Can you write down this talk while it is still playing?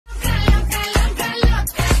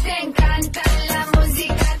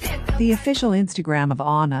The official Instagram of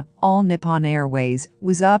ANA, All Nippon Airways,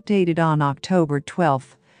 was updated on October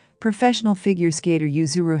 12. Professional figure skater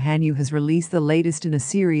Yuzuru Hanyu has released the latest in a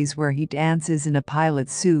series where he dances in a pilot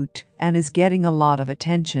suit and is getting a lot of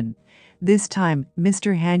attention. This time,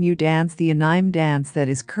 Mr. Hanyu danced the anime dance that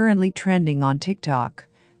is currently trending on TikTok.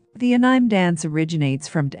 The anime dance originates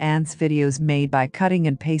from dance videos made by cutting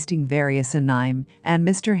and pasting various anime, and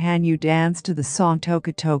Mr. Hanyu danced to the song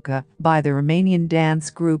Toca Toca by the Romanian dance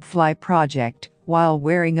group Fly Project while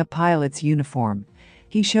wearing a pilot's uniform.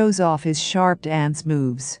 He shows off his sharp dance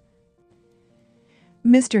moves.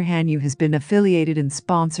 Mr. Hanyu has been affiliated and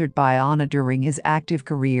sponsored by ANA during his active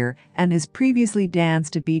career and has previously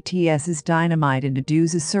danced to BTS's Dynamite and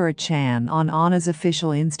Aduza Sura-chan on ANA's official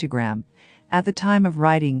Instagram. At the time of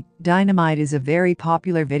writing, Dynamite is a very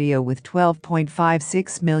popular video with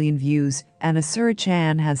 12.56 million views, and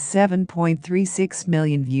Asura-chan has 7.36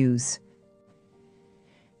 million views.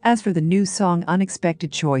 As for the new song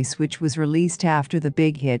Unexpected Choice, which was released after the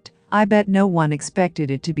big hit, I bet no one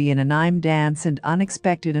expected it to be an anime dance and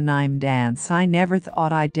unexpected anime dance. I never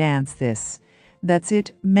thought I'd dance this. That's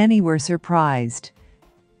it, many were surprised.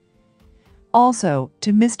 Also,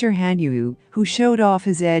 to Mr. Hanyu, who showed off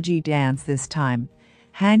his edgy dance this time.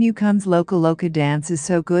 Hanyu-kun's Loca Loca dance is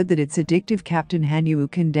so good that it's addictive. Captain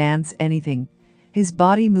Hanyu can dance anything. His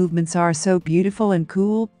body movements are so beautiful and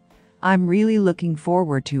cool. I'm really looking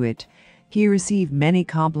forward to it. He received many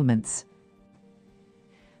compliments.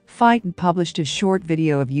 Fight and published a short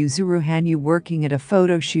video of Yuzuru Hanyu working at a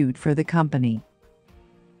photo shoot for the company.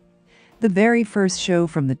 The very first show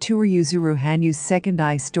from the tour, Yuzuru Hanyu's Second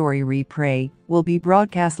Eye Story Replay, will be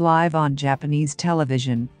broadcast live on Japanese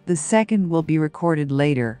television. The second will be recorded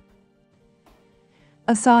later.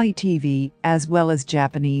 Asahi TV, as well as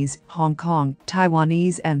Japanese, Hong Kong,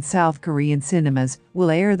 Taiwanese and South Korean cinemas,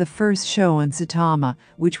 will air the first show in Saitama,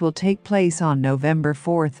 which will take place on November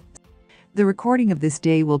 4th. The recording of this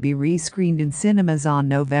day will be re-screened in cinemas on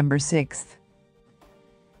November 6th.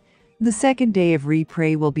 The second day of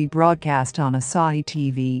replay will be broadcast on Asahi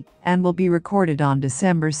TV and will be recorded on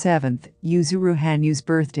December 7th, Yuzuru Hanyu's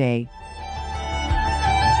birthday.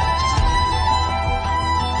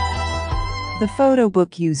 The photo book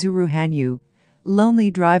Yuzuru Hanyu, Lonely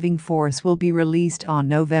Driving Force, will be released on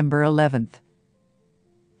November 11th.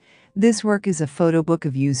 This work is a photo book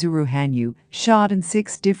of Yuzuru Hanyu, shot in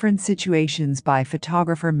 6 different situations by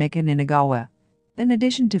photographer Mika Ninagawa. In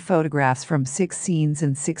addition to photographs from 6 scenes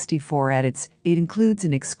and 64 edits, it includes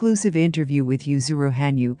an exclusive interview with Yuzuru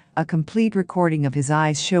Hanyu, a complete recording of his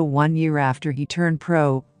ice show 1 year after he turned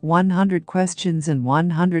pro, 100 questions and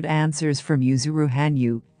 100 answers from Yuzuru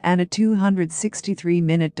Hanyu, and a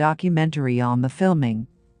 263-minute documentary on the filming.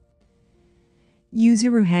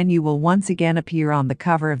 Yuzuru Hanyu will once again appear on the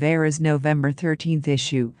cover of Era's November 13th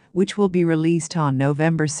issue, which will be released on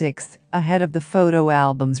November 6th, ahead of the photo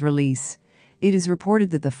album's release. It is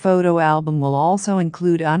reported that the photo album will also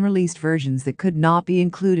include unreleased versions that could not be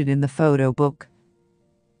included in the photo book.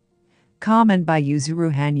 Comment by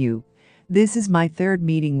Yuzuru Hanyu. This is my 3rd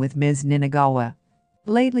meeting with Ms. Ninagawa.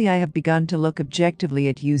 Lately I have begun to look objectively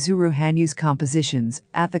at Yuzuru Hanyu's compositions,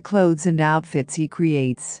 at the clothes and outfits he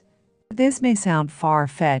creates. This may sound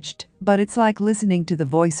far-fetched, but it's like listening to the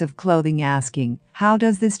voice of clothing asking, how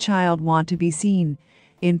does this child want to be seen?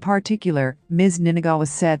 In particular, Ms.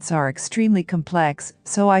 Ninagawa's sets are extremely complex,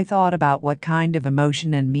 so I thought about what kind of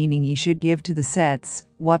emotion and meaning he should give to the sets,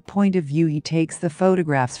 what point of view he takes the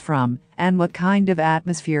photographs from, and what kind of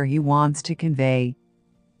atmosphere he wants to convey.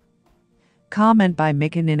 Comment by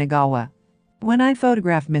Mika Ninagawa. When I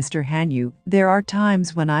photograph Mr. Hanyu, there are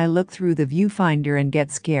times when I look through the viewfinder and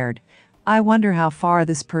get scared. I wonder how far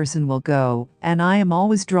this person will go, and I am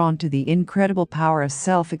always drawn to the incredible power of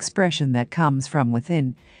self-expression that comes from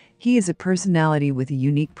within. He is a personality with a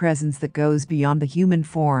unique presence that goes beyond the human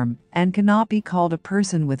form, and cannot be called a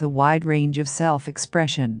person with a wide range of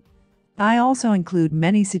self-expression. I also include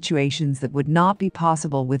many situations that would not be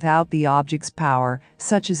possible without the object's power,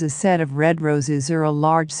 such as a set of red roses or a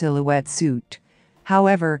large silhouette suit.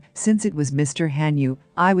 However, since it was Mr. Hanyu,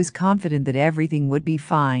 I was confident that everything would be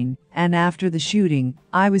fine, and after the shooting,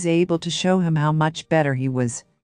 I was able to show him how much better he was.